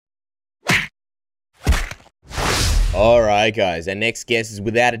All right, guys. Our next guest is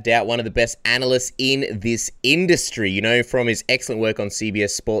without a doubt one of the best analysts in this industry. You know, from his excellent work on CBS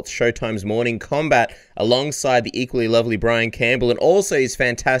Sports, Showtime's Morning Kombat, alongside the equally lovely Brian Campbell, and also his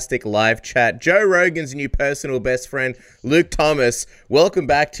fantastic live chat, Joe Rogan's new personal best friend, Luke Thomas. Welcome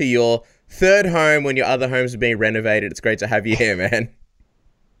back to your third home when your other homes are being renovated. It's great to have you here, man.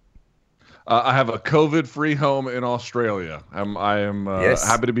 I have a COVID-free home in Australia. I am Yes.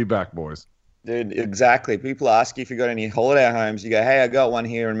 happy to be back, boys. Dude, exactly. People ask you if you got any holiday homes. You go, hey, I got one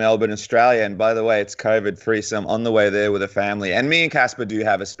here in Melbourne, Australia. And by the way, it's COVID free. So I'm on the way there with a family. And me and Casper do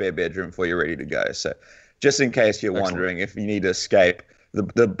have a spare bedroom for you ready to go. So just in case you're wondering if you need to escape,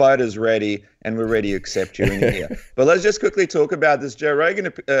 the boat is ready and we're ready to accept you in here. But let's just quickly talk about this Joe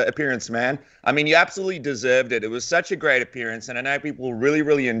Rogan appearance, man. I mean, you absolutely deserved it. It was such a great appearance. And I know people really,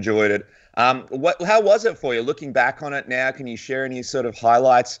 really enjoyed it. How was it for you? Looking back on it now, can you share any sort of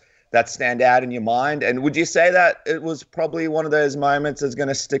highlights that stand out in your mind? And would you say that it was probably one of those moments that's going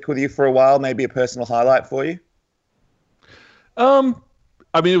to stick with you for a while, maybe a personal highlight for you? I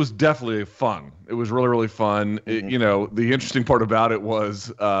mean, it was definitely fun. It was really, really fun. Mm-hmm. The interesting part about it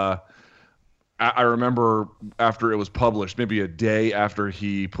was I remember after it was published, maybe a day after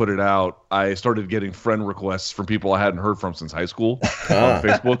he put it out, I started getting friend requests from people I hadn't heard from since high school on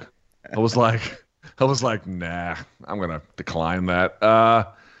Facebook. I was like, nah, I'm going to decline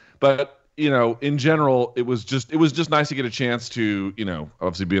that. But, in general, it was just nice to get a chance to,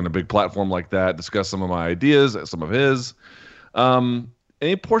 obviously be on a big platform like that, discuss some of my ideas, some of his.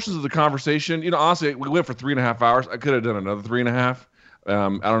 Any portions of the conversation, honestly, we went for 3.5 hours. I could have done another 3.5.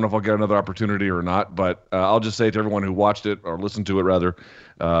 I don't know if I'll get another opportunity or not, but I'll just say to everyone who watched it or listened to it rather,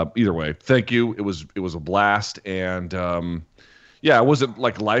 either way, thank you. It was a blast. And yeah, it wasn't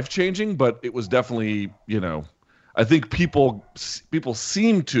like life-changing, but it was definitely, I think people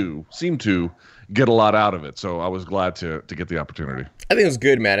seem to get a lot out of it. So I was glad to get the opportunity. I think it was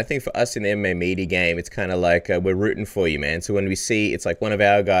good, man. I think for us in the MMA media game, it's kind of like we're rooting for you, man. So when we see it's like one of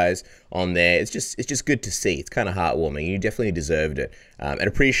our guys on there, it's just good to see. It's kind of heartwarming. You definitely deserved it, and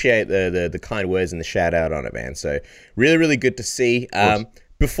appreciate the kind words and the shout out on it, man. So really, really good to see.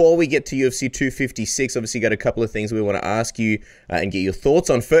 Before we get to UFC 256, obviously got a couple of things we want to ask you and get your thoughts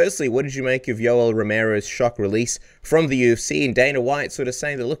on. Firstly, what did you make of Yoel Romero's shock release from the UFC? And Dana White sort of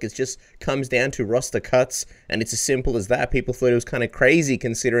saying that, look, it just comes down to roster cuts, and it's as simple as that. People thought it was kind of crazy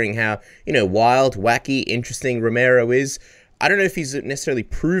considering how, wild, wacky, interesting Romero is. I don't know if he's a necessarily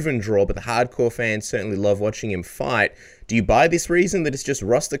proven draw, but the hardcore fans certainly love watching him fight. Do you buy this reason that it's just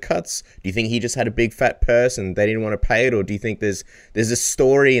roster cuts? Do you think he just had a big fat purse and they didn't want to pay it? Or do you think there's a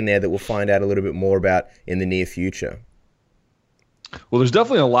story in there that we'll find out a little bit more about in the near future? Well, there's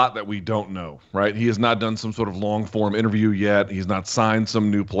definitely a lot that we don't know, right? He has not done some sort of long-form interview yet. He's not signed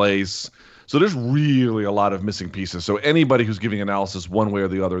some new place. So there's really a lot of missing pieces. So anybody who's giving analysis one way or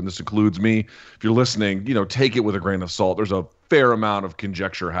the other, and this includes me, if you're listening, take it with a grain of salt. There's a fair amount of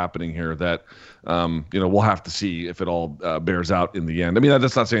conjecture happening here that, we'll have to see if it all bears out in the end. I mean,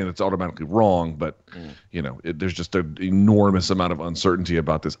 that's not saying it's automatically wrong, but, there's just an enormous amount of uncertainty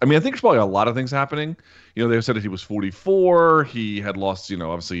about this. I mean, I think there's probably a lot of things happening. They said that he was 44. He had lost,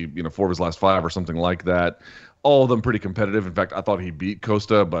 obviously, 4 of his last 5 or something like that. All of them pretty competitive. In fact, I thought he beat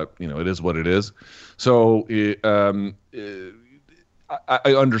Costa, but it is what it is. So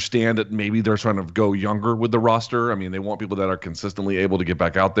I understand that maybe they're trying to go younger with the roster. I mean, they want people that are consistently able to get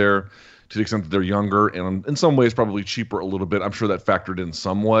back out there to the extent that they're younger and in some ways probably cheaper a little bit. I'm sure that factored in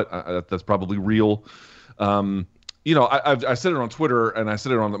somewhat. That's probably real. I said it on Twitter and I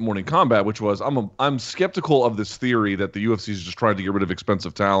said it on the Morning Kombat, which was I'm skeptical of this theory that the UFC is just trying to get rid of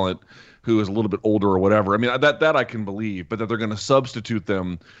expensive talent who is a little bit older or whatever. I mean, that I can believe, but that they're going to substitute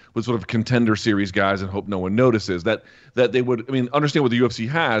them with sort of contender series guys and hope no one notices that they would. I mean, understand what the UFC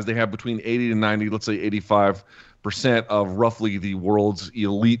has. They have between 80 and 90, let's say 85% of roughly the world's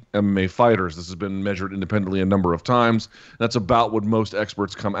elite MMA fighters. This has been measured independently a number of times. That's about what most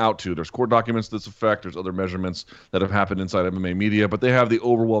experts come out to. There's court documents to this effect. There's other measurements that have happened inside MMA media, but they have the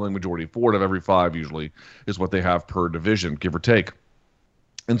overwhelming majority. 4 out of every 5 usually is what they have per division, give or take.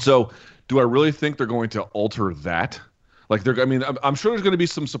 And so, do I really think they're going to alter that? I'm sure there's going to be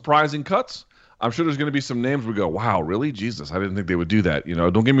some surprising cuts. I'm sure there's going to be some names we go, wow, really? Jesus, I didn't think they would do that.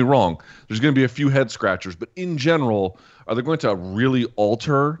 Don't get me wrong. There's going to be a few head scratchers, but in general, are they going to really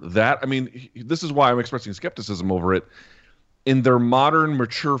alter that? I mean, this is why I'm expressing skepticism over it. In their modern,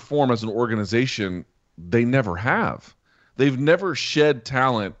 mature form as an organization, they never have. They've never shed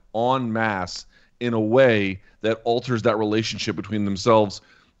talent en masse in a way that alters that relationship between themselves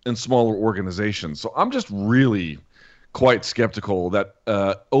and smaller organizations. So I'm just really quite skeptical that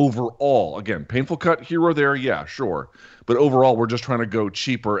overall, again, painful cut here or there, yeah, sure. But overall, we're just trying to go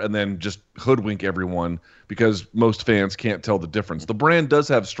cheaper and then just hoodwink everyone because most fans can't tell the difference. The brand does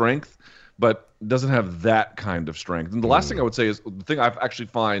have strength, but doesn't have that kind of strength. And the last thing I would say is the thing I actually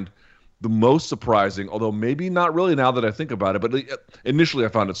find the most surprising, although maybe not really now that I think about it, but initially I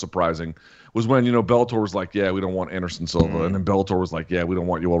found it surprising, was when, Bellator was like, yeah, we don't want Anderson Silva. And then Bellator was like, yeah, we don't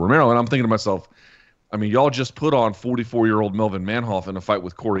want Yoel Romero. And I'm thinking to myself, I mean, y'all just put on 44-year-old Melvin Manhoff in a fight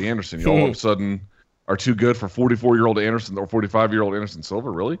with Corey Anderson. Y'all all of a sudden are too good for 44-year-old Anderson or 45-year-old Anderson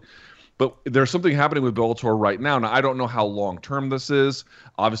Silva, really? But there's something happening with Bellator right now. Now, I don't know how long-term this is.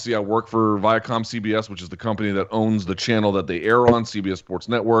 Obviously, I work for Viacom CBS, which is the company that owns the channel that they air on, CBS Sports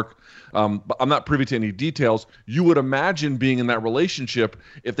Network. But I'm not privy to any details. You would imagine being in that relationship,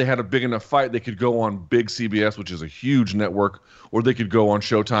 if they had a big enough fight, they could go on big CBS, which is a huge network, or they could go on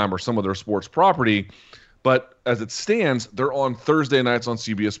Showtime or some other sports property. But as it stands, they're on Thursday nights on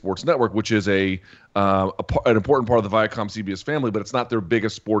CBS Sports Network, which is an important part of the Viacom CBS family, but it's not their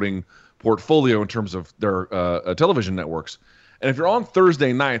biggest sporting portfolio in terms of their television networks. And if you're on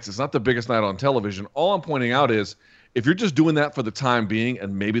Thursday nights, it's not the biggest night on television. All I'm pointing out is if you're just doing that for the time being,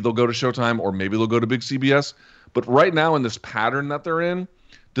 and maybe they'll go to Showtime or maybe they'll go to big CBS, but right now in this pattern that they're in,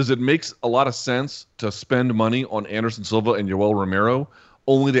 does it make a lot of sense to spend money on Anderson Silva and Yoel Romero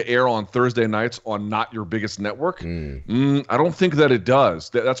only to air on Thursday nights on not your biggest network? I don't think that it does.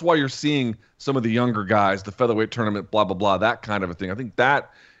 That's why you're seeing some of the younger guys, the featherweight tournament, blah, blah, blah, that kind of a thing. I think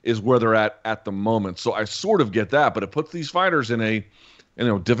that is where they're at the moment. So I sort of get that, but it puts these fighters in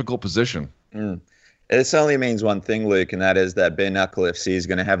a difficult position. This only means one thing, Luke, and that is that bare knuckle FC is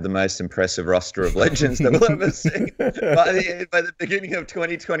going to have the most impressive roster of legends that we'll ever see by the beginning of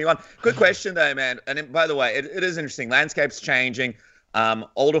 2021. Good question, though, man. And by the way, it is interesting. Landscape's changing.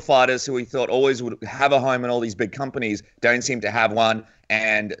 Older fighters who we thought always would have a home in all these big companies don't seem to have one.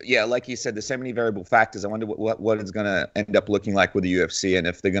 And yeah, like you said, there's so many variable factors. I wonder what it's going to end up looking like with the UFC and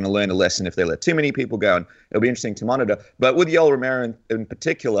if they're going to learn a lesson if they let too many people go. And it'll be interesting to monitor. But with Yoel Romero in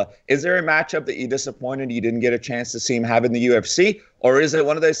particular, is there a matchup that you're disappointed you didn't get a chance to see him have in the UFC? Or is it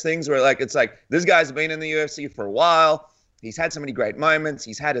one of those things where it's like this guy's been in the UFC for a while. He's had so many great moments.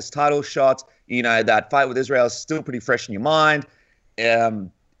 He's had his title shots. That fight with Israel is still pretty fresh in your mind.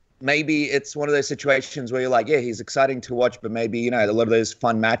 Maybe it's one of those situations where you're like, yeah, he's exciting to watch, but maybe, a lot of those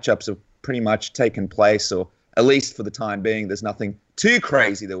fun matchups have pretty much taken place, or at least for the time being, there's nothing too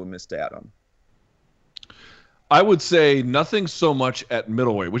crazy that we missed out on. I would say nothing so much at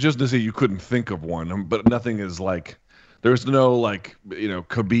middleweight, which isn't to say you couldn't think of one, but nothing is there's no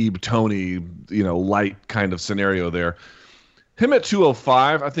Khabib, Tony, light kind of scenario there. Him at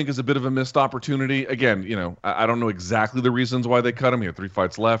 205, I think, is a bit of a missed opportunity. Again, I don't know exactly the reasons why they cut him. He had 3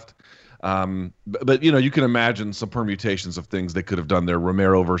 fights left. But you can imagine some permutations of things they could have done there.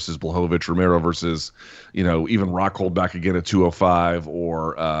 Romero versus Blachowicz, Romero versus, even Rockhold back again at 205,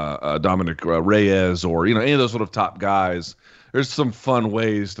 or Dominic Reyes, or, any of those sort of top guys. There's some fun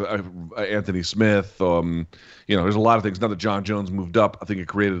ways to Anthony Smith. There's a lot of things. Now that John Jones moved up, I think it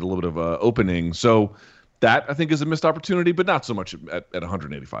created a little bit of an opening. So that, I think, is a missed opportunity, but not so much at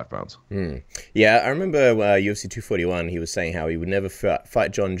 185 pounds. Yeah, I remember UFC 241, he was saying how he would never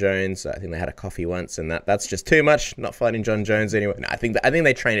fight John Jones. I think they had a coffee once, and that's just too much, not fighting John Jones anyway. No, I think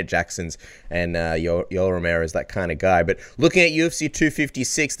they train at Jackson's, and Yoel Romero is that kind of guy. But looking at UFC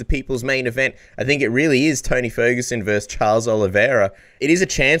 256, the people's main event, I think it really is Tony Ferguson versus Charles Oliveira. It is a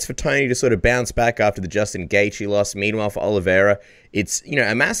chance for Tony to sort of bounce back after the Justin Gaethje loss. Meanwhile, for Oliveira, it's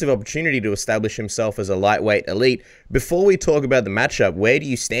a massive opportunity to establish himself as a lightweight elite. Before we talk about the matchup, where do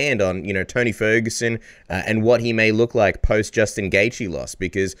you stand on Tony Ferguson and what he may look like post Justin Gaethje loss?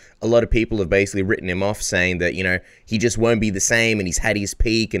 Because a lot of people have basically written him off, saying that he just won't be the same and he's had his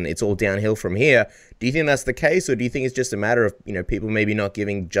peak and it's all downhill from here. Do you think that's the case, or do you think it's just a matter of people maybe not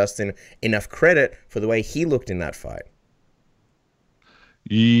giving Justin enough credit for the way he looked in that fight?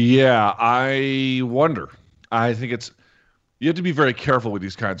 Yeah, I wonder. I think you have to be very careful with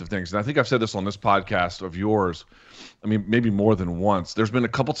these kinds of things. And I think I've said this on this podcast of yours, maybe more than once. There's been a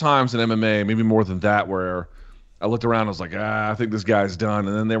couple times in MMA, maybe more than that, where I looked around and I was like, I think this guy's done.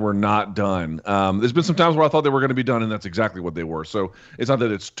 And then they were not done. There's been some times where I thought they were going to be done, and that's exactly what they were. So it's not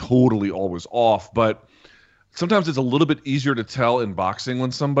that it's totally always off, but sometimes it's a little bit easier to tell in boxing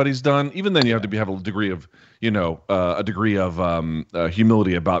when somebody's done. Even then, you have to have a degree of,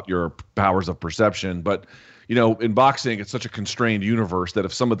 humility about your powers of perception. But in boxing, it's such a constrained universe that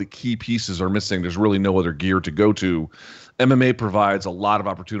if some of the key pieces are missing, there's really no other gear to go to. MMA provides a lot of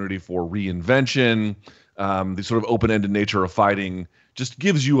opportunity for reinvention. The sort of open-ended nature of fighting just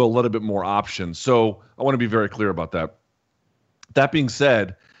gives you a little bit more options. So I want to be very clear about that. That being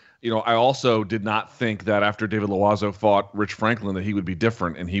said, I also did not think that after David Loiseau fought Rich Franklin that he would be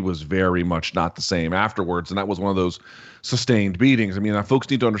different, and he was very much not the same afterwards, and that was one of those sustained beatings. I mean, folks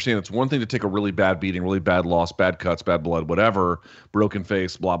need to understand it's one thing to take a really bad beating, really bad loss, bad cuts, bad blood, whatever, broken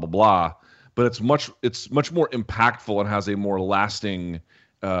face, blah, blah, blah, but it's much more impactful and has a more lasting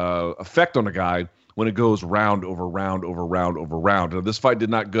effect on a guy when it goes round over round over round over round. Now, this fight did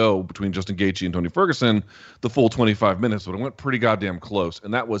not go between Justin Gaethje and Tony Ferguson the full 25 minutes, but it went pretty goddamn close.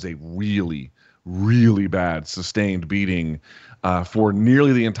 And that was a really, really bad sustained beating for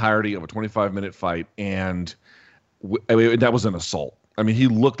nearly the entirety of a 25-minute fight. And that was an assault. I mean, he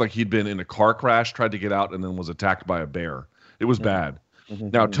looked like he'd been in a car crash, tried to get out, and then was attacked by a bear. It was bad.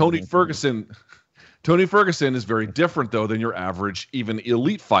 Now, Tony Ferguson is very different, though, than your average, even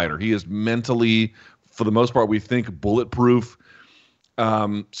elite fighter. He is mentally, for the most part, we think, bulletproof.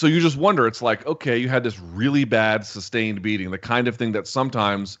 So you just wonder, it's like, okay, you had this really bad sustained beating, the kind of thing that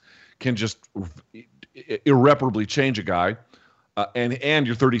sometimes can just irreparably change a guy. And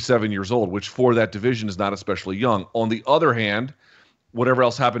you're 37 years old, which for that division is not especially young. On the other hand, whatever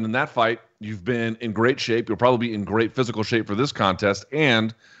else happened in that fight, you've been in great shape. You'll probably be in great physical shape for this contest.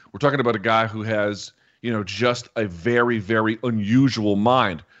 And we're talking about a guy who has, just a very, very unusual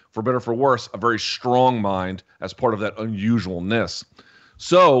mind. For better or for worse, a very strong mind as part of that unusualness.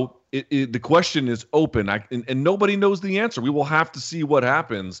 So the question is open, and nobody knows the answer. We will have to see what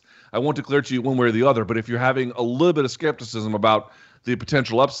happens. I won't declare to you one way or the other, but if you're having a little bit of skepticism about the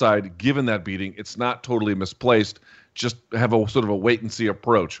potential upside given that beating, it's not totally misplaced. Just have a sort of a wait-and-see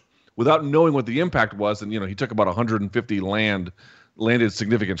approach. Without knowing what the impact was, and he took about 150 landed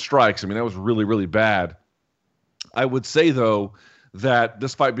significant strikes. I mean, that was really, really bad. I would say, though, that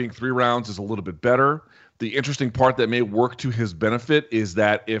this fight being 3 rounds is a little bit better. The interesting part that may work to his benefit is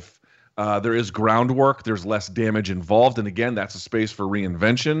that if there is groundwork, there's less damage involved. And again, that's a space for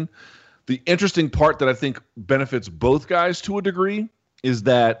reinvention. The interesting part that I think benefits both guys to a degree is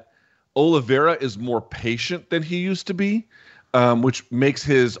that Oliveira is more patient than he used to be, which makes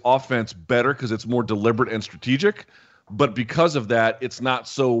his offense better because it's more deliberate and strategic. But because of that, it's not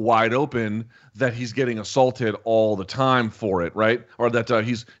so wide open that he's getting assaulted all the time for it, right? Or that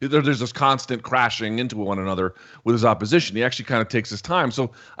there's this constant crashing into one another with his opposition. He actually kind of takes his time.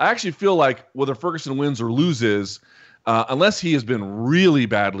 So I actually feel like whether Ferguson wins or loses, unless he has been really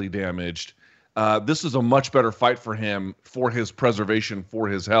badly damaged, this is a much better fight for him, for his preservation, for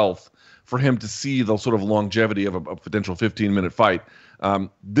his health, for him to see the sort of longevity of a potential 15-minute fight.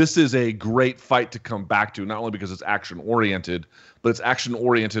 This is a great fight to come back to, not only because it's action-oriented, but it's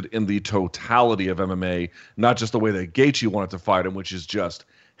action-oriented in the totality of MMA, not just the way that Gaethje wanted to fight him, which is just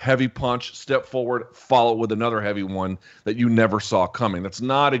heavy punch, step forward, follow with another heavy one that you never saw coming. That's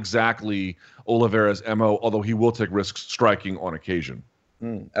not exactly Oliveira's MO, although he will take risks striking on occasion.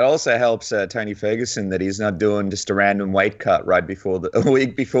 It also helps Tony Ferguson that he's not doing just a random weight cut right before a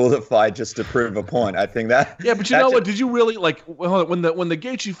week before the fight just to prove a point. I think that. Yeah, but you know what? Did you really when the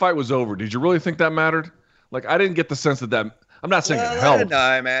Gaethje fight was over? Did you really think that mattered? Like, I didn't get the sense that. I'm not saying it helped. I don't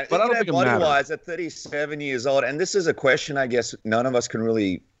know, man. But I don't think it mattered. Body-wise, at 37 years old, and this is a question I guess none of us can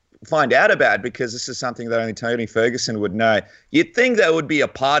really find out about because this is something that only Tony Ferguson would know. You'd think that would be a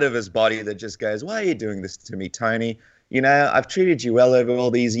part of his body that just goes, "Why are you doing this to me, Tony? I've treated you well over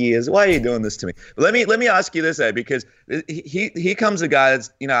all these years. Why are you doing this to me?" But let me ask you this, though, because here comes a guy that's,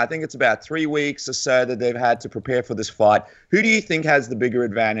 I think it's about 3 weeks or so that they've had to prepare for this fight. Who do you think has the bigger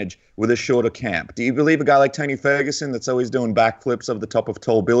advantage with a shorter camp? Do you believe a guy like Tony Ferguson that's always doing backflips over the top of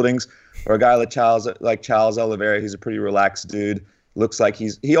tall buildings, or a guy like Charles Oliveira, who's a pretty relaxed dude, looks like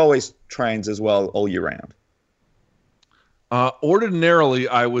he always trains as well all year round? Ordinarily,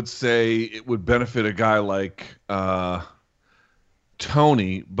 I would say it would benefit a guy like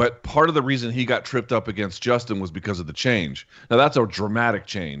Tony, but part of the reason he got tripped up against Justin was because of the change. Now, that's a dramatic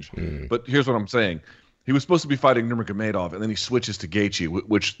change, but here's what I'm saying. He was supposed to be fighting Nurmagomedov, and then he switches to Gaethje,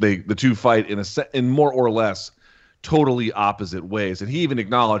 which the two fight in more or less totally opposite ways. And he even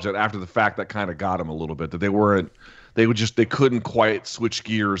acknowledged that after the fact that kind of got him a little bit, that they couldn't quite switch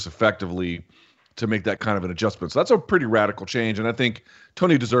gears effectively to make that kind of an adjustment. So that's a pretty radical change. And I think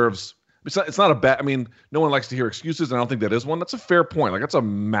Tony deserves, it's not a bad, I mean, no one likes to hear excuses, and I don't think that is one. That's a fair point. Like, that's a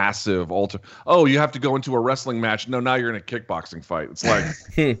massive alter. Oh, you have to go into a wrestling match. No, now you're in a kickboxing fight. It's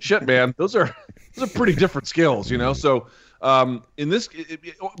like, shit, man, those are pretty different skills, So in this,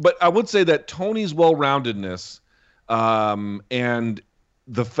 but I would say that Tony's well-roundedness and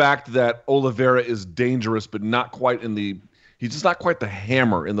the fact that Oliveira is dangerous, but not quite he's just not quite the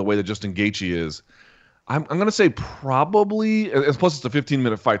hammer in the way that Justin Gaethje is. I'm going to say probably, plus it's a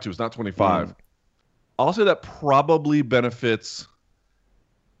 15-minute fight too. It's not 25. I'll say that probably benefits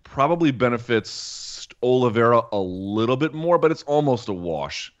Oliveira a little bit more, but it's almost a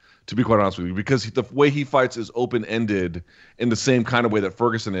wash, to be quite honest with you, because the way he fights is open-ended in the same kind of way that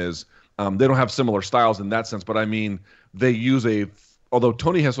Ferguson is. They don't have similar styles in that sense, but I mean, they use although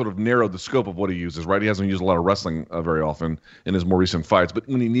Tony has sort of narrowed the scope of what he uses, right? He hasn't used a lot of wrestling very often in his more recent fights, but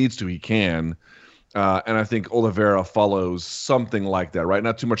when he needs to, he can. And I think Oliveira follows something like that, right?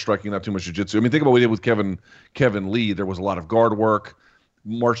 Not too much striking, not too much jiu-jitsu. I mean, think about what he did with Kevin Lee. There was a lot of guard work,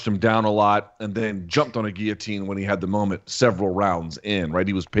 marched him down a lot, and then jumped on a guillotine when he had the moment several rounds in, right?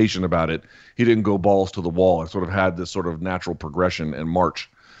 He was patient about it. He didn't go balls to the wall. It sort of had this sort of natural progression and march.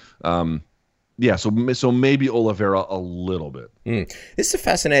 So maybe Oliveira a little bit. This is a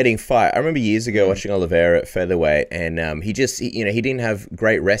fascinating fight. I remember years ago watching Oliveira at featherweight, and he didn't have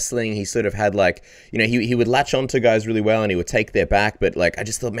great wrestling. He sort of had he would latch onto guys really well, and he would take their back. But I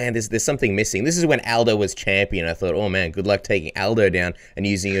just thought, man, there's something missing. This is when Aldo was champion. I thought, oh man, good luck taking Aldo down and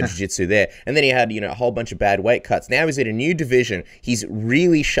using your jiu-jitsu there. And then he had a whole bunch of bad weight cuts. Now he's in a new division. He's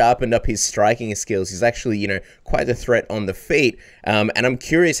really sharpened up his striking skills. He's actually quite the threat on the feet. And I'm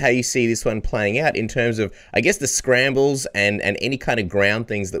curious how you see this one playing out in terms of, I guess, the scrambles and any kind of ground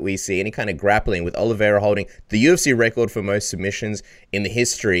things that we see, any kind of grappling, with Oliveira holding the UFC record for most submissions in the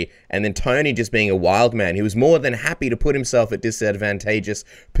history, and then Tony just being a wild man. He was more than happy to put himself at disadvantageous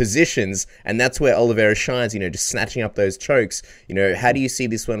positions, and that's where Oliveira shines, just snatching up those chokes. How do you see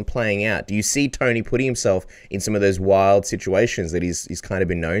this one playing out? Do you see Tony putting himself in some of those wild situations that he's kind of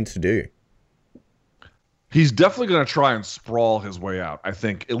been known to do? He's definitely going to try and sprawl his way out, I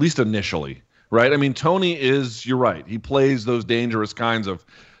think, at least initially. Right? I mean, Tony you're right. He plays those dangerous kinds of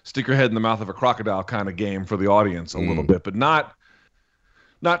stick your head in the mouth of a crocodile kind of game for the audience a little bit, but not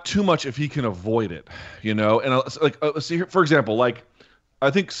too much if he can avoid it, And see here, for example,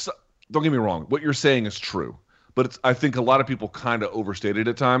 I think, don't get me wrong, what you're saying is true, but I think a lot of people kind of overstate it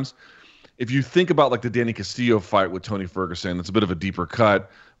at times. If you think about the Danny Castillo fight with Tony Ferguson, it's a bit of a deeper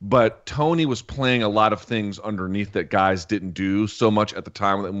cut, but Tony was playing a lot of things underneath that guys didn't do so much at the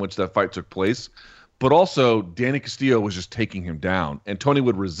time in which that fight took place. But also, Danny Castillo was just taking him down, and Tony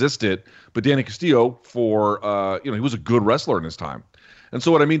would resist it. But Danny Castillo, he was a good wrestler in his time. And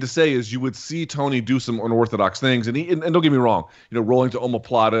so what I mean to say is you would see Tony do some unorthodox things, and don't get me wrong, rolling to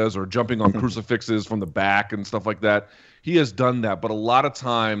omoplatas or jumping on crucifixes from the back and stuff like that. He has done that, but a lot of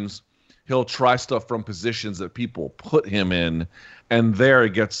times he'll try stuff from positions that people put him in, and there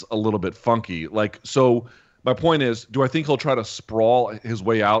it gets a little bit funky. So my point is, do I think he'll try to sprawl his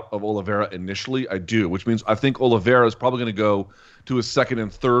way out of Oliveira initially? I do, which means I think Oliveira is probably going to go to his second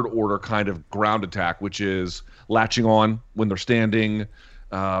and third order kind of ground attack, which is latching on when they're standing,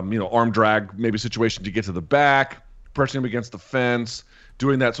 arm drag, maybe situation to get to the back, pressing him against the fence,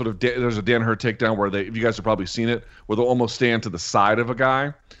 doing that sort of, there's a Danaher takedown where you guys have probably seen it, where they'll almost stand to the side of a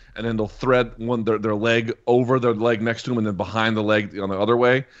guy, and then they'll thread their leg over their leg next to him and then behind the leg on the other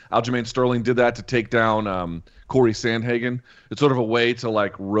way. Aljamain Sterling did that to take down Corey Sandhagen. It's sort of a way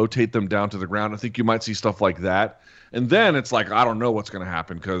to rotate them down to the ground. I think you might see stuff like that. And then it's I don't know what's going to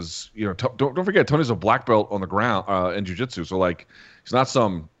happen because, don't forget, Tony's a black belt on the ground in jiu-jitsu. So he's not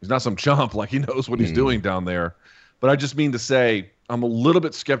some chump. He knows what he's doing down there. But I just mean to say, I'm a little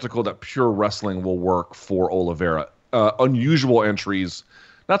bit skeptical that pure wrestling will work for Oliveira. Unusual entries,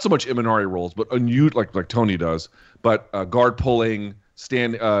 not so much Imanari rolls, but unusual like Tony does. But guard pulling,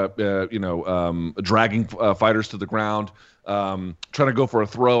 dragging fighters to the ground, trying to go for a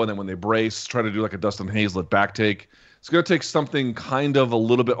throw, and then when they brace, try to do a Dustin Hazlett back take. It's going to take something kind of a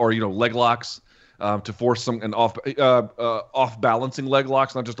little bit, or leg locks to force some off balancing leg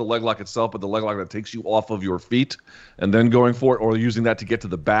locks, not just a leg lock itself, but the leg lock that takes you off of your feet, and then going for it, or using that to get to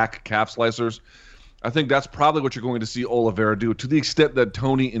the back, calf slicers. I think that's probably what you're going to see Oliveira do. To the extent that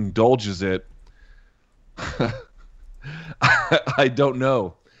Tony indulges it, I don't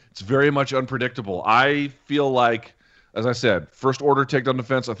know. It's very much unpredictable. I feel like, as I said, first order takedown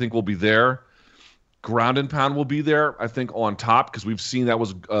defense I think will be there. Ground and pound will be there, I think, on top, because we've seen that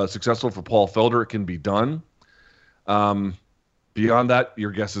was successful for Paul Felder. It can be done. Beyond that,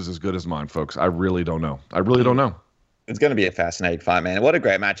 your guess is as good as mine, folks. I really don't know. It's going to be a fascinating fight, man. What a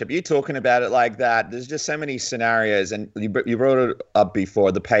great matchup. You talking about it like that, there's just so many scenarios, and you brought it up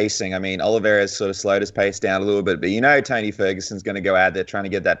before, the pacing. I mean, Oliveira's sort of slowed his pace down a little bit, but Tony Ferguson's going to go out there trying to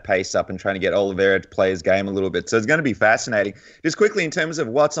get that pace up and trying to get Oliveira to play his game a little bit. So it's going to be fascinating. Just quickly, in terms of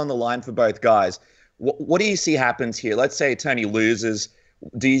what's on the line for both guys, what do you see happens here? Let's say Tony loses.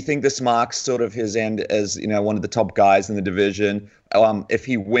 Do you think this marks sort of his end as, one of the top guys in the division? If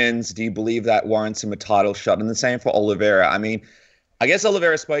he wins, do you believe that warrants him a title shot? And the same for Oliveira. I mean, I guess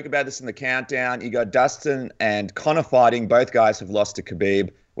Oliveira spoke about this in the countdown. You got Dustin and Conor fighting. Both guys have lost to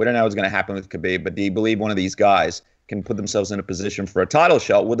Khabib. We don't know what's going to happen with Khabib, but do you believe one of these guys can put themselves in a position for a title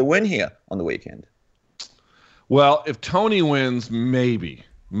shot with a win here on the weekend? Well, if Tony wins, maybe,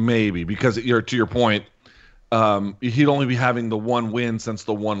 because to your point, he'd only be having the one win since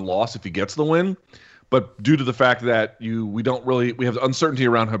the one loss if he gets the win. But due to the fact that we have uncertainty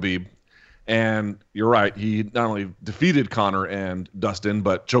around Khabib, and you're right, he not only defeated Conor and Dustin,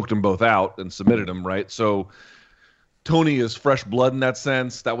 but choked them both out and submitted them, right? So Tony is fresh blood in that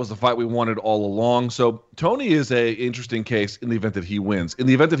sense. That was the fight we wanted all along. So Tony is a interesting case in the event that he wins. In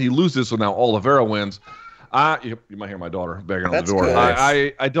the event that he loses, so now Oliveira wins. You might hear my daughter banging on the door.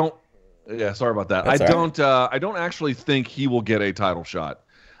 I don't. Yeah, sorry about that. I don't actually think he will get a title shot.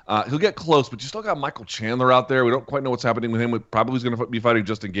 He'll get close, but you still got Michael Chandler out there. We don't quite know what's happening with him. Probably he's going to be fighting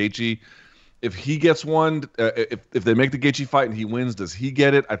Justin Gaethje. If he gets one, if they make the Gaethje fight and he wins, does he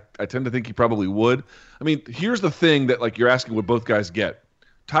get it? I tend to think he probably would. I mean, here's the thing that like you're asking what both guys get.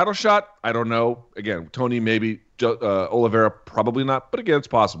 Title shot? I don't know. Again, Tony maybe, Oliveira probably not, but again, it's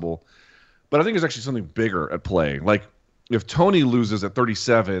possible. But I think there's actually something bigger at play. Like if Tony loses at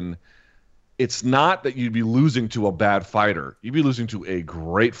 37, it's not that you'd be losing to a bad fighter. You'd be losing to a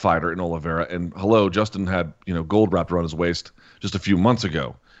great fighter in Oliveira. And hello, Justin had gold wrapped around his waist just a few months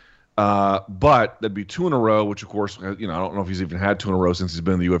ago. But that'd be 2 in a row, which of course, I don't know if he's even had 2 in a row since he's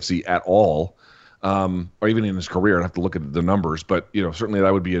been in the UFC at all, or even in his career. I'd have to look at the numbers, but certainly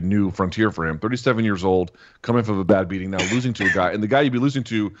that would be a new frontier for him. 37 years old, coming from a bad beating, now losing to a guy, and the guy you'd be losing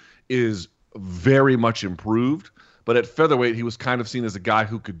to is very much improved. But at featherweight, he was kind of seen as a guy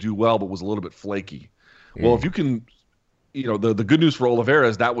who could do well, but was a little bit flaky. Well, if you can, the good news for Oliveira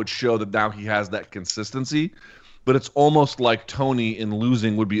is that would show that now he has that consistency. But it's almost like Tony in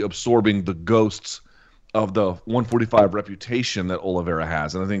losing would be absorbing the ghosts of the 145 reputation that Oliveira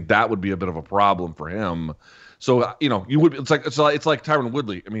has, and I think that would be a bit of a problem for him. So you would. It's like Tyron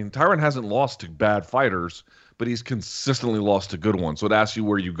Woodley. I mean, Tyron hasn't lost to bad fighters, but he's consistently lost to good ones. So it asks you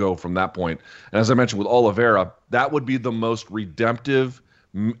where you go from that point. And as I mentioned with Oliveira, that would be the most redemptive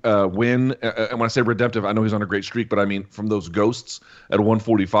win. And when I say redemptive, I know he's on a great streak, but I mean from those ghosts at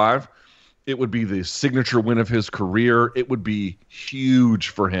 145. It would be the signature win of his career. It would be huge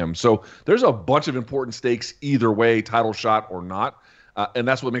for him. So there's a bunch of important stakes either way, title shot or not. And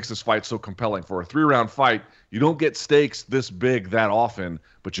that's what makes this fight so compelling. For a 3-round fight, you don't get stakes this big that often,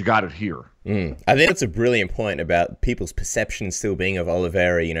 but you got it here. I think that's a brilliant point about people's perception still being of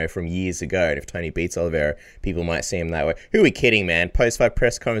Oliveira, from years ago. And if Tony beats Oliveira, people might see him that way. Who are we kidding, man? Post-fight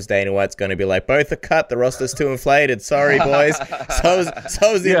press conference, Dana White's going to be like, both are cut, the roster's too inflated. Sorry, boys. So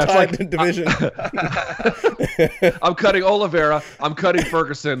is the entire division. I'm cutting Oliveira. I'm cutting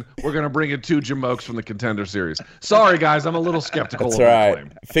Ferguson. We're going to bring in 2 Jamokes from the Contender Series. Sorry, guys. I'm a little skeptical that's of that right.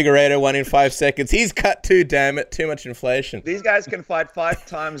 claim. Figueiredo won in 5 seconds. He's cut too, damn it. Too much inflation. These guys can fight 5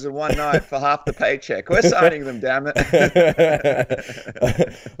 times in one night for half the paycheck. We're signing them, damn it.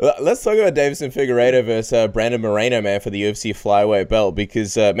 Let's talk about Deiveson Figueiredo versus Brandon Moreno, man, for the UFC flyweight belt,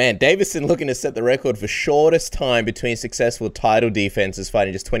 because, man, Deiveson looking to set the record for shortest time between successful title defenses,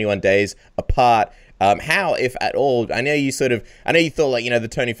 fighting just 21 days apart. How, if at all, I know you thought the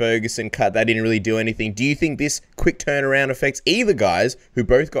Tony Ferguson cut, that didn't really do anything. Do you think this quick turnaround affects either guys who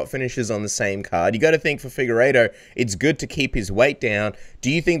both got finishes on the same card? You got to think for Figueiredo, it's good to keep his weight down.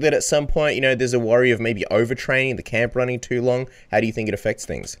 Do you think that at some point, there's a worry of maybe overtraining, the camp running too long? How do you think it affects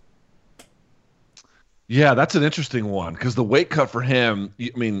things? Yeah, that's an interesting one, because the weight cut for him,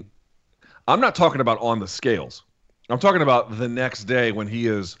 I mean, I'm not talking about on the scales. I'm talking about the next day when he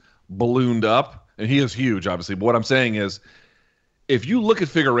is ballooned up. And he is huge, obviously. But what I'm saying is, if you look at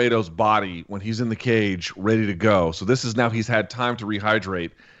Figueiredo's body when he's in the cage, ready to go, so this is now he's had time to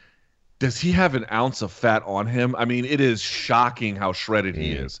rehydrate, does he have an ounce of fat on him? I mean, it is shocking how shredded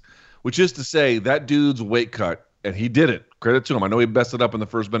he is. Which is to say, that dude's weight cut, and he did it. Credit to him. I know he messed it up in the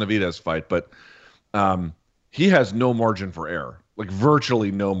first Benavidez fight, but he has no margin for error. Like,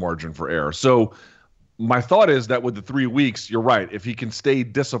 virtually no margin for error. So my thought is that with the 3 weeks, you're right. If he can stay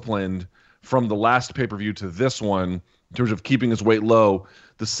disciplined from the last pay-per-view to this one, in terms of keeping his weight low,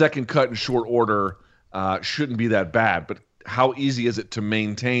 the second cut in short order shouldn't be that bad. But how easy is it to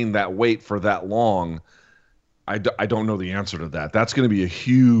maintain that weight for that long? I don't know the answer to that. That's going to be a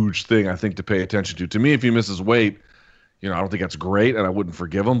huge thing, I think, to pay attention to. To me, if he misses weight, I don't think that's great, and I wouldn't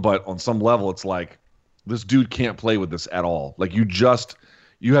forgive him. But on some level, it's like, this dude can't play with this at all. Like, you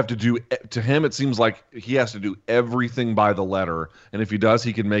have to do, to him, it seems like he has to do everything by the letter. And if he does,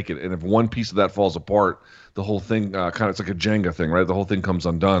 he can make it. And if one piece of that falls apart, the whole thing it's like a Jenga thing, right? The whole thing comes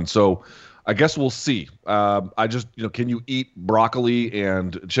undone. So I guess we'll see. I just, can you eat broccoli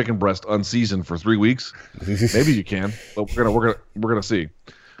and chicken breast unseasoned for 3 weeks? Maybe you can, but we're gonna see.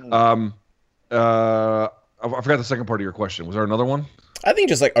 I forgot the second part of your question. Was there another one? I think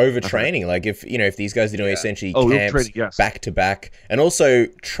just like overtraining, like if these guys are doing essentially camps back to back, and also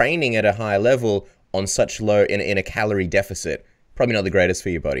training at a high level on such low in a calorie deficit, probably not the greatest for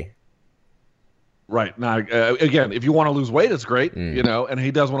your body. Right. Now, again, if you want to lose weight, it's great, and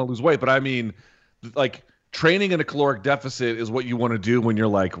he does want to lose weight. But I mean, like, training in a caloric deficit is what you want to do when you're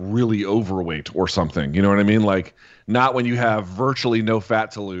like really overweight or something. You know what I mean? Like, not when you have virtually no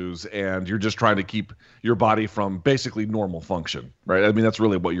fat to lose and you're just trying to keep your body from basically normal function, right? I mean, that's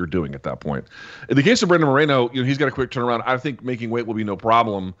really what you're doing at that point. In the case of Brandon Moreno, he's got a quick turnaround. I think making weight will be no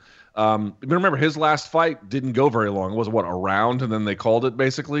problem. But remember, his last fight didn't go very long. It was, a round, and then they called it,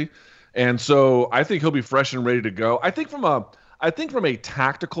 basically. And so I think he'll be fresh and ready to go. I think from a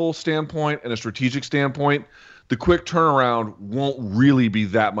tactical standpoint and a strategic standpoint, the quick turnaround won't really be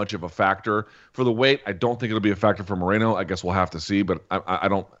that much of a factor. For the weight, I don't think it'll be a factor for Moreno. I guess we'll have to see, but I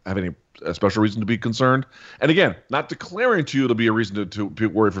don't have any special reason to be concerned. And again, not declaring to you it'll be a reason to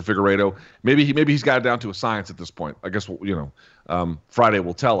worry for Figueiredo. Maybe he's got it down to a science at this point. I guess Friday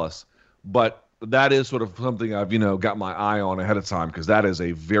will tell us. But that is sort of something I've, got my eye on ahead of time, because that is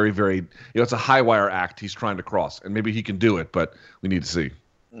a very, very, it's a high wire act he's trying to cross, and maybe he can do it, but we need to see.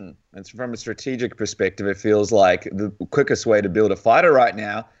 And from a strategic perspective, it feels like the quickest way to build a fighter right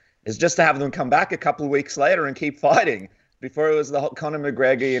now is just to have them come back a couple of weeks later and keep fighting. Before it was the whole Conor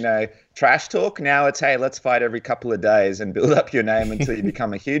McGregor, trash talk. Now it's, hey, let's fight every couple of days and build up your name until you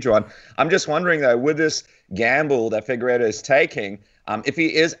become a huge one. I'm just wondering, though, with this gamble that Figueiredo is taking, if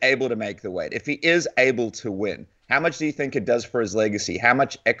he is able to make the weight, if he is able to win, how much do you think it does for his legacy? How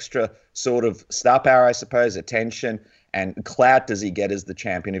much extra sort of star power, I suppose, attention and clout does he get as the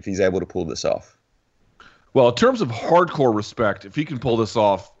champion if he's able to pull this off? Well, in terms of hardcore respect, if he can pull this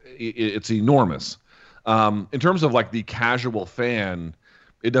off, it's enormous. In terms of like the casual fan,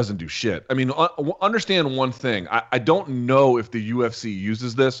 it doesn't do shit. I mean, understand one thing. I don't know if the UFC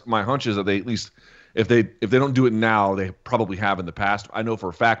uses this. My hunch is that they, at least if they don't do it now, they probably have in the past. I know for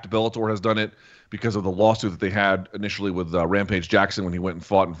a fact Bellator has done it because of the lawsuit that they had initially with Rampage Jackson when he went and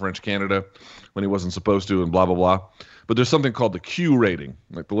fought in French Canada when he wasn't supposed to, and blah, blah, blah. But there's something called the Q rating,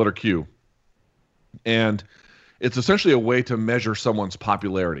 like the letter Q. And it's essentially a way to measure someone's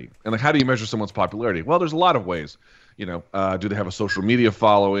popularity. And like, how do you measure someone's popularity? Well, there's a lot of ways. Do they have a social media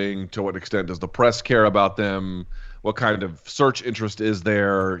following? To what extent does the press care about them? What kind of search interest is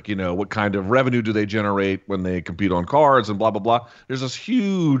there? What kind of revenue do they generate when they compete on cards, and blah, blah, blah. There's this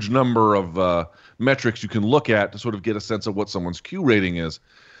huge number of metrics you can look at to sort of get a sense of what someone's Q rating is.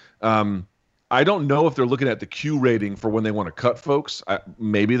 I don't know if they're looking at the Q rating for when they want to cut folks.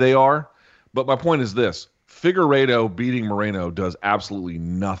 Maybe they are. But my point is this. Figueiredo beating Moreno does absolutely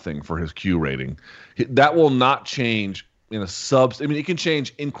nothing for his Q rating. That will not change in it can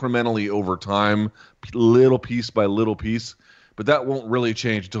change incrementally over time, little piece by little piece, but that won't really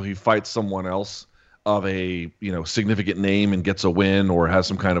change until he fights someone else of a significant name and gets a win or has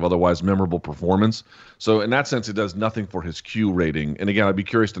some kind of otherwise memorable performance. So in that sense, it does nothing for his Q rating. And again, I'd be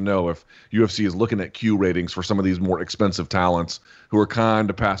curious to know if UFC is looking at Q ratings for some of these more expensive talents who are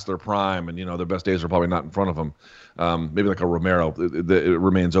kind of past their prime and their best days are probably not in front of them. Maybe like a Romero, it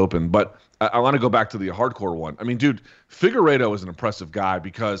remains open. But I want to go back to the hardcore one. I mean, dude, Figueiredo is an impressive guy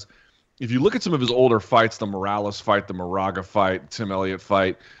because if you look at some of his older fights, the Morales fight, the Moraga fight, Tim Elliott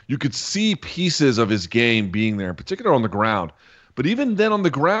fight, you could see pieces of his game being there, in particular on the ground. But even then on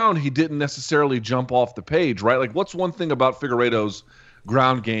the ground, he didn't necessarily jump off the page, right? Like, what's one thing about Figueiredo's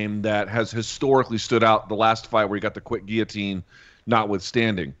ground game that has historically stood out, the last fight where he got the quick guillotine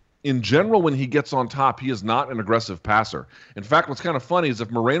notwithstanding? In general, when he gets on top, he is not an aggressive passer. In fact, what's kind of funny is if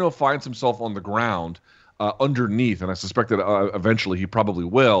Moreno finds himself on the ground underneath, and I suspect that eventually he probably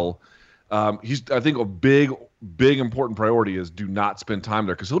will, I think a big important priority is do not spend time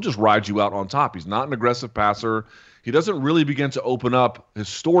there because he'll just ride you out on top. He's not an aggressive passer. He doesn't really begin to open up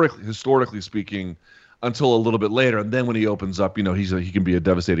historically speaking until a little bit later. And then when he opens up, he can be a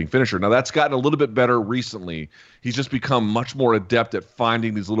devastating finisher. Now that's gotten a little bit better recently. He's just become much more adept at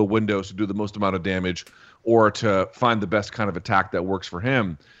finding these little windows to do the most amount of damage or to find the best kind of attack that works for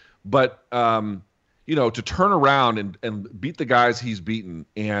him. But, to turn around and beat the guys he's beaten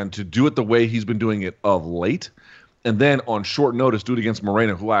and to do it the way he's been doing it of late, and then on short notice do it against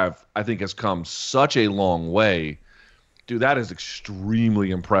Moreno, who I think has come such a long way, dude, that is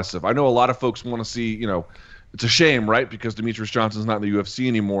extremely impressive. I know a lot of folks want to see, it's a shame, right? Because Demetrius Johnson's not in the UFC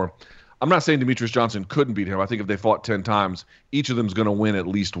anymore. I'm not saying Demetrius Johnson couldn't beat him. I think if they fought 10 times, each of them is going to win at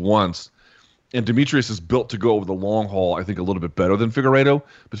least once. And Demetrius is built to go over the long haul, I think, a little bit better than Figueiredo.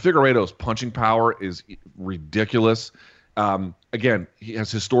 But Figueiredo's punching power is ridiculous. Again, he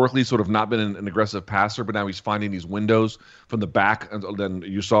has historically sort of not been an aggressive passer, but now he's finding these windows from the back. And then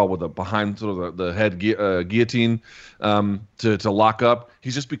you saw with the behind sort of the head guillotine to lock up.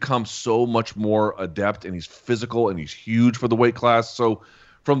 He's just become so much more adept, and he's physical, and he's huge for the weight class. So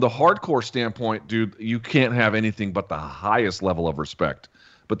from the hardcore standpoint, dude, you can't have anything but the highest level of respect.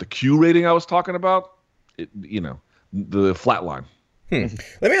 But the Q rating I was talking about, the flat line.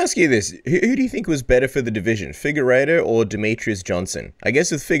 Let me ask you this. Who do you think was better for the division, Figueiredo or Demetrius Johnson? I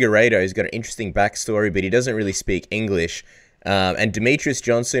guess with Figueiredo, he's got an interesting backstory, but he doesn't really speak English. And Demetrius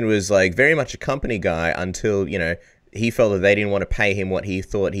Johnson was like very much a company guy until, he felt that they didn't want to pay him what he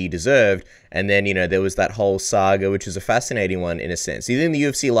thought he deserved. And then, there was that whole saga, which is a fascinating one in a sense. Do you think the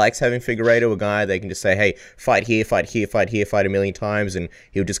UFC likes having Figueiredo, a guy they can just say, hey, fight here, fight here, fight here, fight a million times, and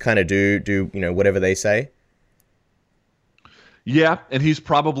he'll just kind of do whatever they say? Yeah, and he's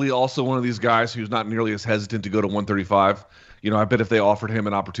probably also one of these guys who's not nearly as hesitant to go to 135. I bet if they offered him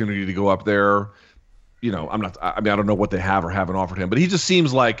an opportunity to go up there, I don't know what they have or haven't offered him, but he just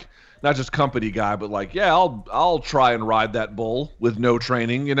seems like not just company guy, but like, yeah, I'll try and ride that bull with no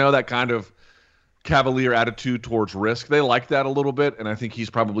training, that kind of cavalier attitude towards risk. They like that a little bit, and I think he's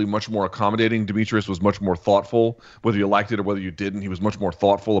probably much more accommodating. Demetrius was much more thoughtful, whether you liked it or whether you didn't. He was much more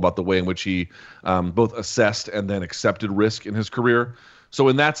thoughtful about the way in which he both assessed and then accepted risk in his career. So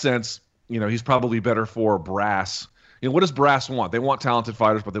in that sense, he's probably better for brass. What does brass want? They want talented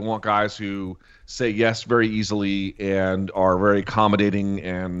fighters, but they want guys who say yes very easily and are very accommodating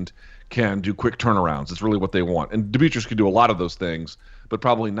and can do quick turnarounds. It's really what they want. And Demetrius could do a lot of those things, but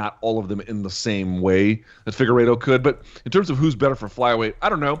probably not all of them in the same way that Figueiredo could. But in terms of who's better for flyweight, I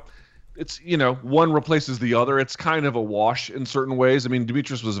don't know. It's, one replaces the other. It's kind of a wash in certain ways. I mean,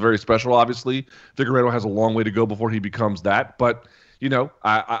 Demetrius was very special, obviously. Figueiredo has a long way to go before he becomes that. But,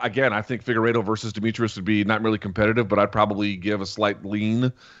 I think Figueiredo versus Demetrius would be not really competitive, but I'd probably give a slight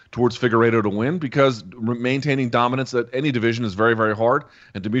lean towards Figueiredo to win because maintaining dominance at any division is very, very hard.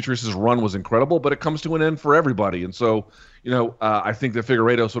 And Demetrius's run was incredible, but it comes to an end for everybody. And so, I think that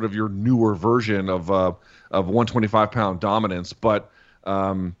Figueiredo is sort of your newer version of 125-pound dominance. But,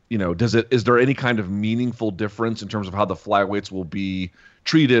 is there any kind of meaningful difference in terms of how the flyweights will be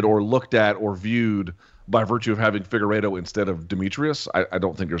treated or looked at or viewed by virtue of having Figueiredo instead of Demetrius? I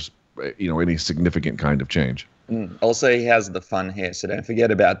don't think there's, any significant kind of change. Also, he has the fun hair, so don't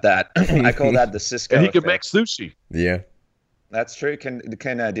forget about that. I call that the Cisco And he can effect. make sushi. Yeah. That's true. Can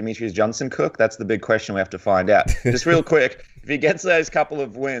Demetrius Johnson cook? That's the big question we have to find out. Just real quick, if he gets those couple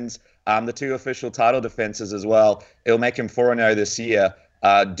of wins, the 2 official title defenses as well, it'll make him 4-0 this year.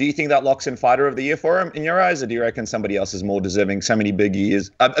 Do you think that locks in Fighter of the Year for him in your eyes, or do you reckon somebody else is more deserving? So many big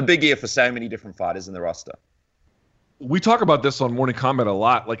years, a big year for so many different fighters in the roster. We talk about this on Morning Kombat a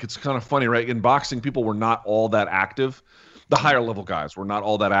lot. Like, it's kind of funny, right? In boxing, people were not all that active. The higher level guys were not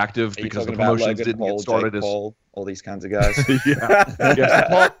all that active because the promotions didn't get started as Paul, all these kinds of guys. Yeah.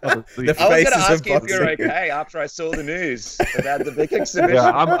 Yes, I was going to ask you if you're okay after I saw the news about the big exhibition.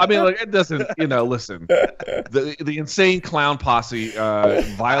 Yeah, it doesn't. Listen, the insane clown posse,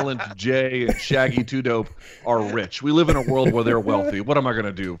 Violent J and Shaggy Two Dope are rich. We live in a world where they're wealthy. What am I going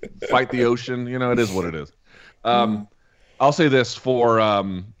to do? Fight the ocean? It is what it is. I'll say this for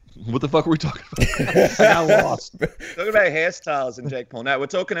what the fuck were we talking about? I got lost. Talking about hairstyles and Jake Paul. No, we're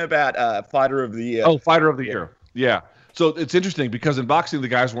talking about Fighter of the Year. Oh, Fighter of the Year. Yeah. So it's interesting because in boxing the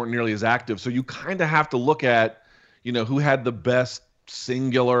guys weren't nearly as active. So you kind of have to look at, who had the best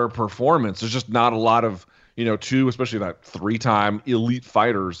singular performance. There's just not a lot of, 2, especially that 3-time elite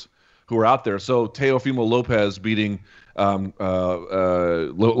fighters who are out there. So Teofimo Lopez beating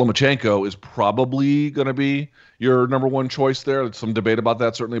Lomachenko is probably going to be your number one choice there. There's some debate about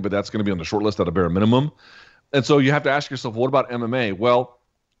that, certainly, but that's going to be on the short list at a bare minimum. And so you have to ask yourself, what about MMA? Well,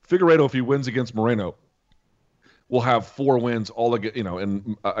 Figueiredo, if he wins against Moreno, will have 4 wins, all against,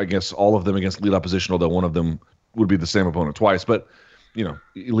 and I guess all of them against elite opposition, although one of them would be the same opponent twice, but,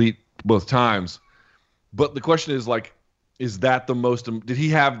 elite both times. But the question is, like, is that did he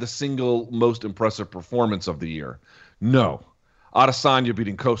have the single most impressive performance of the year? No. Adesanya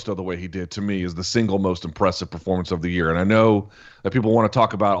beating Costa the way he did, to me, is the single most impressive performance of the year. And I know that people want to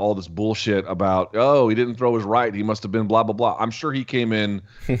talk about all this bullshit about, he didn't throw his right, he must have been blah, blah, blah. I'm sure he came in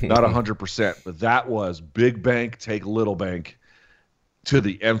not 100%, but that was big bank, take little bank to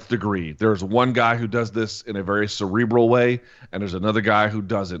the nth degree. There's one guy who does this in a very cerebral way, and there's another guy who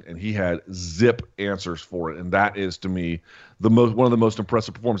doesn't, and he had zip answers for it. And that is, to me, one of the most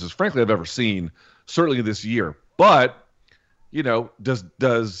impressive performances, frankly, I've ever seen, certainly this year. But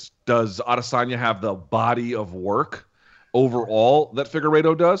does Adesanya have the body of work overall that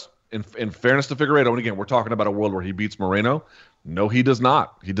Figueiredo does? In fairness to Figueiredo, and again, we're talking about a world where he beats Moreno. No, he does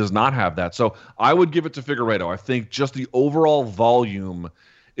not. He does not have that. So I would give it to Figueiredo. I think just the overall volume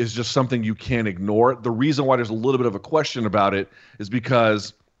is just something you can't ignore. The reason why there's a little bit of a question about it is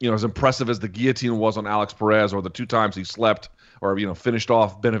because, as impressive as the guillotine was on Alex Perez, or the 2 times he slept or, finished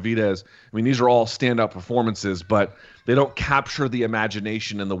off Benavidez, I mean, these are all standout performances, but they don't capture the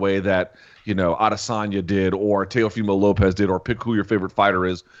imagination in the way that, Adesanya did, or Teofimo Lopez did, or pick who your favorite fighter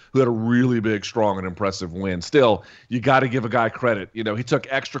is, who had a really big, strong, and impressive win. Still, you got to give a guy credit. He took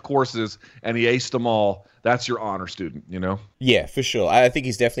extra courses and he aced them all. That's your honor student, Yeah, for sure. I think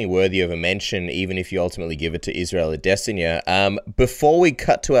he's definitely worthy of a mention, even if you ultimately give it to Israel Adesanya. Before we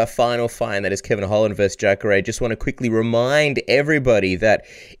cut to our final fight, and that is Kevin Holland versus Jacare, just want to quickly remind everybody that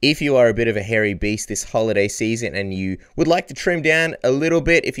if you are a bit of a hairy beast this holiday season and you would like to trim down a little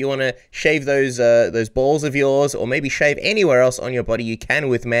bit, if you want to shave those balls of yours, or maybe shave anywhere else on your body, you can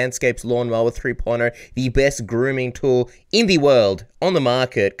with Manscaped's Lawnmower 3.0, the best grooming tool in the world on the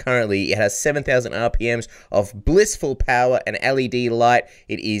market currently. It has 7,000 RPMs of blissful power and LED light.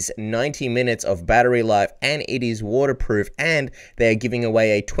 It is 90 minutes of battery life, and it is waterproof, and they're giving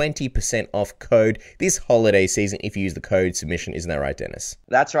away a 20% off code this holiday season if you use the code submission. Isn't that right, Dennis?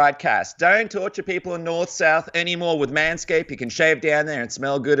 That's right, Cass. Don't torture people in North South anymore with Manscaped. You can shave down there and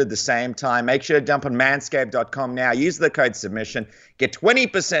smell good at the same time. Make sure to jump on manscaped.com now. Use the code submission. Get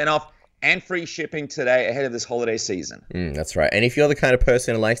 20% off and free shipping today ahead of this holiday season. That's right. And if you're the kind of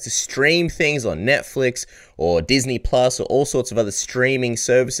person who likes to stream things on Netflix or Disney Plus or all sorts of other streaming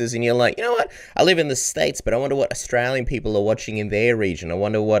services, and you're like, you know what, I live in the States, but I wonder what Australian people are watching in their region. I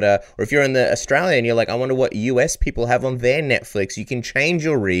wonder what, or if you're in the Australia and you're like, I wonder what US people have on their Netflix. You can change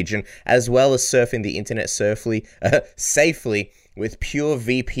your region as well as surfing the internet safely with Pure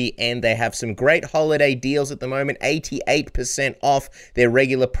VPN. They have some great holiday deals at the moment, 88% off their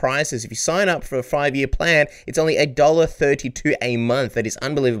regular prices. If you sign up for a 5-year plan, it's only $1.32 a month. That is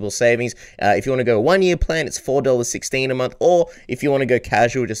unbelievable savings. If you want to go a 1-year plan, it's $4.16 a month. Or if you want to go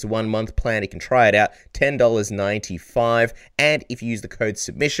casual, just a 1-month plan, you can try it out, $10.95. And if you use the code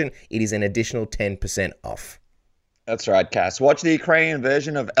submission, it is an additional 10% off. That's right, Cass. Watch the Ukrainian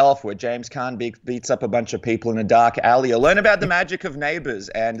version of Elf, where James Caan beats up a bunch of people in a dark alley. You'll learn about the magic of neighbors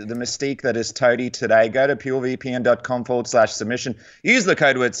and the mystique that is Toady today. Go to purevpn.com/submission. Use the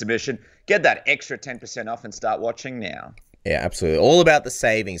code word submission. Get that extra 10% off and start watching now. Yeah, absolutely. All about the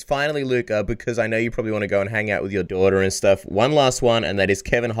savings. Finally, Luke, because I know you probably want to go and hang out with your daughter and stuff, one last one, and that is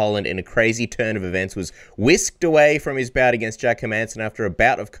Kevin Holland, in a crazy turn of events, was whisked away from his bout against Jack Hermansson after a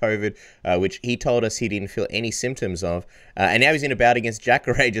bout of COVID, which he told us he didn't feel any symptoms of. And now he's in a bout against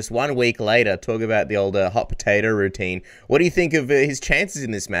Jacare just 1 week later. Talk about the old hot potato routine. What do you think of his chances in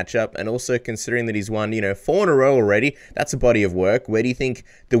this matchup? And also considering that he's won, 4 in a row already, that's a body of work. Where do you think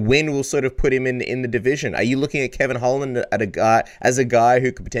the win will sort of put him in the division? Are you looking at Kevin Holland as a guy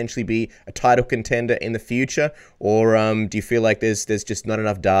who could potentially be a title contender in the future, or do you feel like there's just not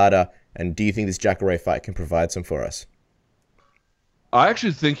enough data, and do you think this Jacare fight can provide some for us? I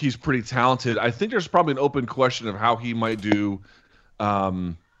actually think he's pretty talented. I think there's probably an open question of how he might do,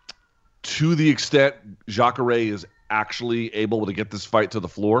 to the extent Jacare is actually able to get this fight to the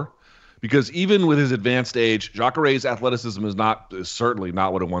floor. Because even with his advanced age, Jacare's athleticism is certainly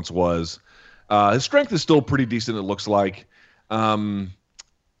not what it once was. His strength is still pretty decent, it looks like. But, on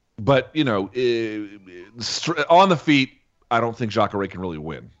the feet, I don't think Jacare can really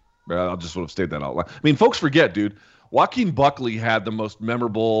win. I'll just sort of state that out loud. I mean, folks forget, dude, Joaquin Buckley had the most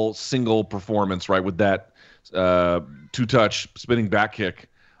memorable single performance, right, with that two-touch spinning back kick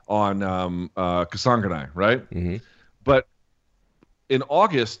on Kasanganay, right? Mm-hmm. But in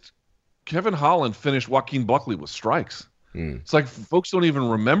August, Kevin Holland finished Joaquin Buckley with strikes. It's like folks don't even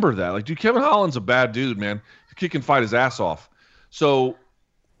remember that. Like, dude, Kevin Holland's a bad dude, man. He can fight his ass off. So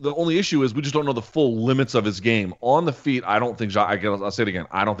the only issue is we just don't know the full limits of his game. On the feet, I don't think I'll say it again.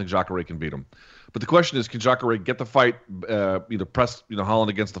 I don't think Jacare can beat him. But the question is, can Jacare get the fight, either press Holland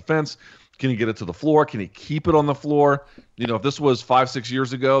against the fence? Can he get it to the floor? Can he keep it on the floor? If this was 5-6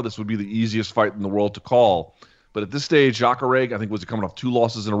 years ago, this would be the easiest fight in the world to call. But at this stage, Jacare, I think, was coming off 2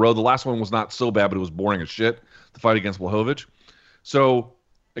 losses in a row. The last one was not so bad, but it was boring as shit, the fight against Blachowicz. So,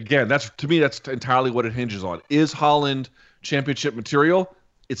 again, that's entirely what it hinges on. Is Holland championship material?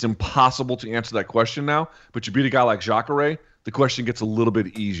 It's impossible to answer that question now. But you beat a guy like Jacare, the question gets a little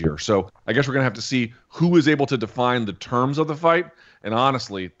bit easier. So I guess we're going to have to see who is able to define the terms of the fight. And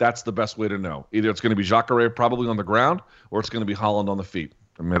honestly, that's the best way to know. Either it's going to be Jacare probably on the ground, or it's going to be Holland on the feet.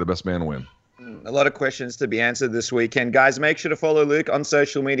 And may the best man win. A lot of questions to be answered this weekend. Guys, make sure to follow Luke on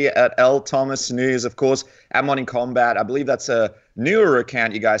social media at Thomas News. Of course, at Morning Kombat. I believe that's a newer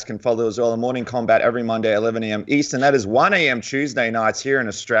account you guys can follow as well. Morning Kombat every Monday, 11 a.m. Eastern. That is 1 a.m. Tuesday nights here in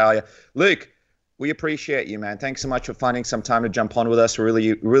Australia. Luke, we appreciate you, man. Thanks so much for finding some time to jump on with us.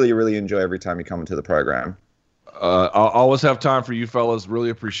 Really enjoy every time you come into the program. I'll always have time for you fellas.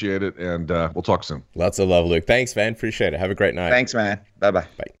 Really appreciate it, and we'll talk soon. Lots of love, Luke. Thanks, man. Appreciate it. Have a great night. Thanks, man. Bye-bye.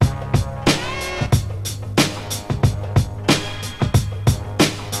 Bye.